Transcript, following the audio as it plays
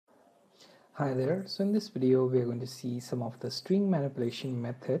Hi there. So in this video, we are going to see some of the string manipulation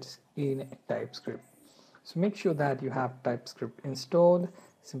methods in TypeScript. So make sure that you have TypeScript installed.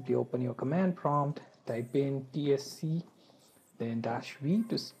 Simply open your command prompt, type in tsc, then -v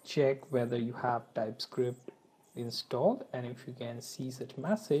to check whether you have TypeScript installed. And if you can see such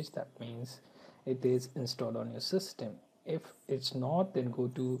message, that means it is installed on your system. If it's not, then go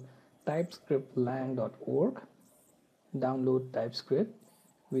to typescriptlang.org, download TypeScript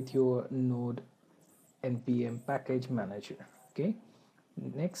with your node npm package manager. Okay,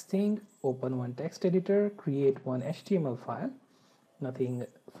 next thing, open one text editor, create one HTML file, nothing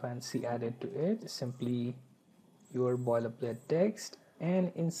fancy added to it, simply your boilerplate text,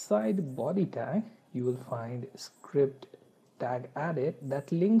 and inside body tag you will find script tag added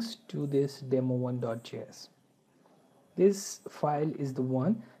that links to this demo1.js. This file is the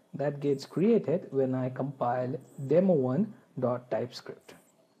one that gets created when I compile demo1.typescript.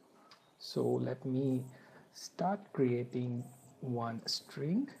 So let me start creating one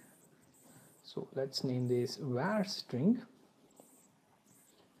string. So let's name this var string.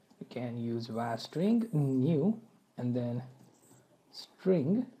 You can use var string new and then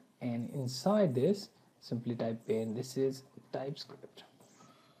string, and inside this simply type in this is TypeScript.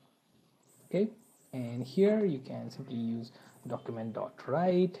 Okay, and here you can simply use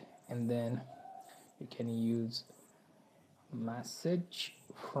document.write, and then you can use message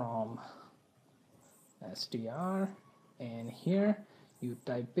from str, and here you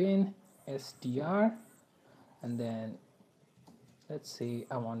type in str, and then let's say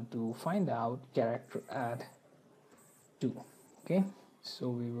I want to find out character at 2. Okay, so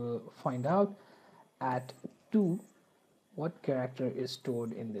we will find out at 2 what character is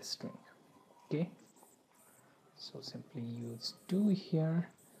stored in this string. Okay, so simply use 2 here,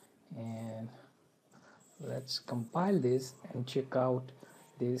 and let's compile this and check out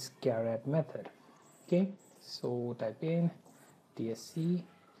this caret method. Okay, so type in tsc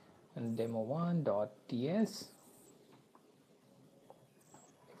and demo1.ts.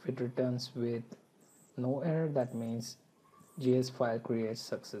 If it returns with no error, that means JS file creates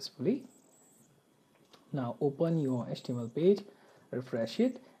successfully. Now open your HTML page, refresh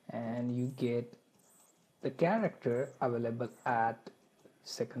it, and you get the character available at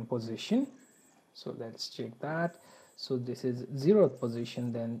second position. So let's check that. So this is 0th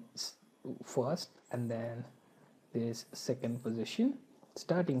position, then first, and then this second position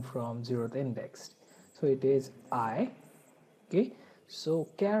starting from 0th index. So it is I. Okay, so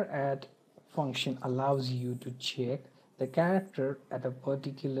char@, function allows you to check the character at a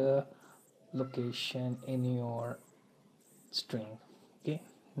particular location in your string. Okay,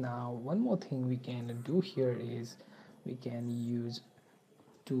 now one more thing we can do here is we can use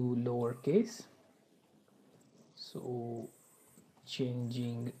to lowercase. So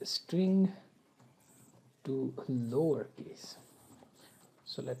changing string to lowercase.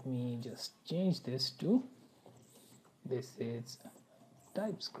 So let me just change this to this is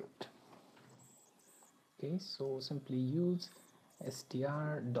TypeScript. Okay, so simply use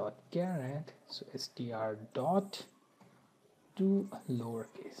str.caret, so str dot to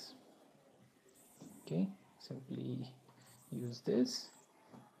lowercase. Okay, simply use this,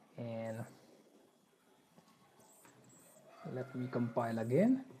 and let me compile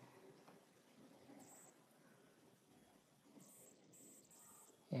again.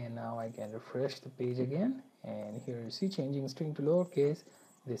 And now I can refresh the page again, and here you see changing string to lowercase.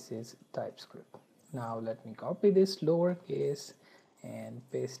 This is TypeScript. Now let me copy this lowercase and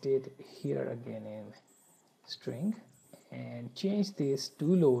paste it here again in string, and change this to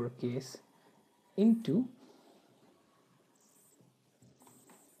lowercase into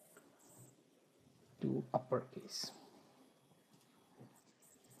to uppercase.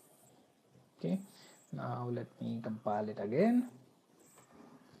 Okay, now let me compile it again,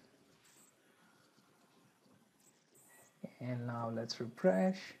 and now let's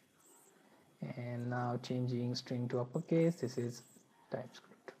refresh, and now changing string to uppercase. This is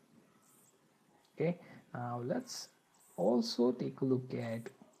TypeScript. Okay, now let's also take a look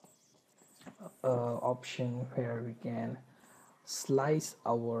at option where we can slice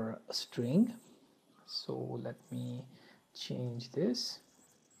our string. So let me change this,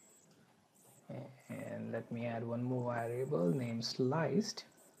 and let me add one more variable named sliced,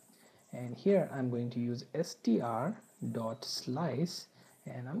 and here I'm going to use str.slice,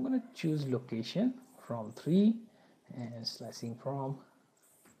 and I'm going to choose location from 3 and slicing from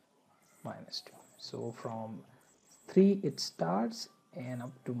 -2. So from 3 it starts and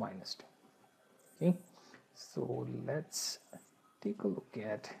up to -2. Okay, so let's take a look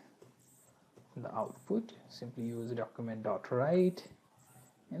at the output. Simply use document.write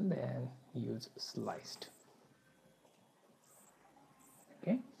and then use sliced.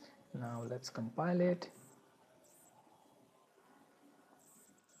 Okay, now let's compile it.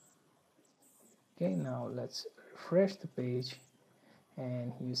 Okay, now let's refresh the page,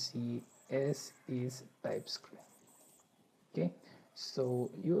 and you see S is TypeScript. Okay,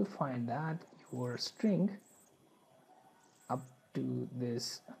 so you will find that your string up to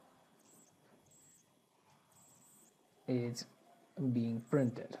this is being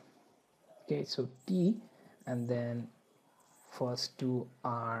printed. Okay, so T and then first two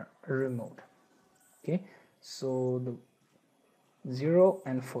are removed. Okay, so the 0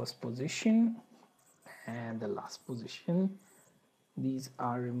 and first position and the last position, these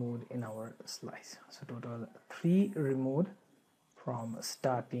are removed in our slice. So total 3 removed from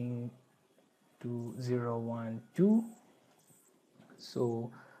starting to 0, 1, 2. So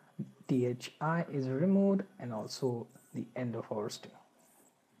THI is removed and also the end of our string.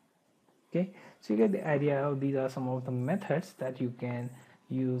 Okay, so you get the idea of these are some of the methods that you can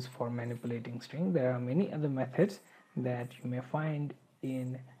use for manipulating string. There are many other methods that you may find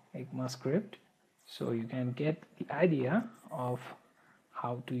in ECMAScript, so you can get the idea of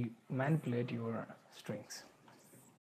how to manipulate your strings.